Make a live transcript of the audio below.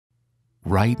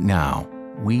Right now,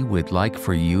 we would like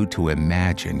for you to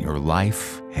imagine your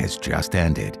life has just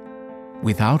ended.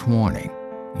 Without warning,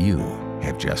 you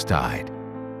have just died.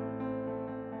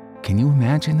 Can you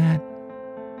imagine that?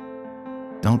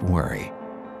 Don't worry,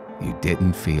 you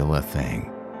didn't feel a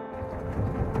thing.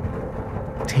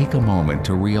 Take a moment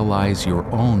to realize your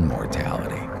own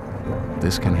mortality.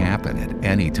 This can happen at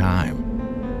any time.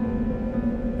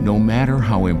 No matter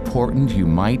how important you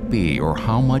might be or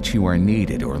how much you are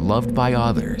needed or loved by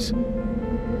others,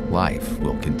 life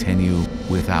will continue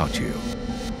without you.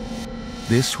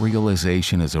 This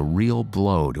realization is a real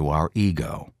blow to our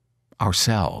ego,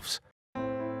 ourselves.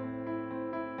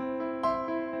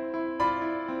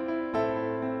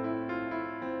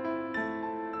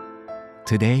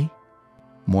 Today,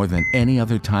 more than any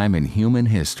other time in human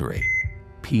history,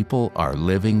 people are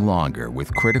living longer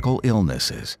with critical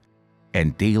illnesses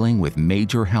and dealing with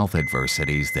major health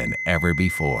adversities than ever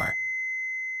before.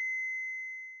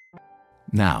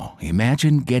 Now,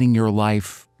 imagine getting your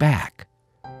life back.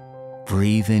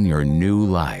 Breathe in your new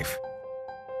life.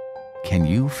 Can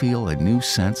you feel a new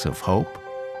sense of hope?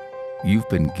 You've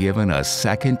been given a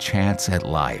second chance at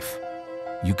life.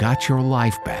 You got your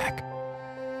life back.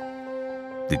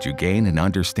 Did you gain an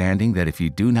understanding that if you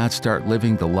do not start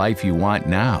living the life you want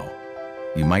now,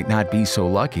 you might not be so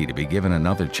lucky to be given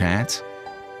another chance?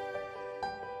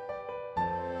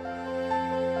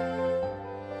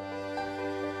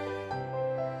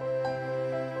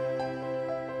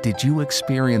 Did you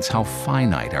experience how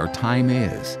finite our time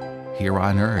is here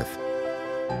on Earth?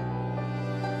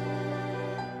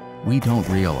 We don't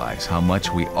realize how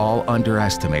much we all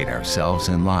underestimate ourselves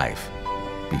in life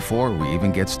before we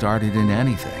even get started in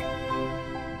anything.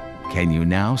 Can you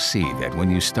now see that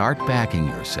when you start backing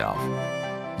yourself,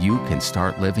 you can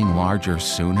start living larger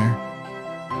sooner?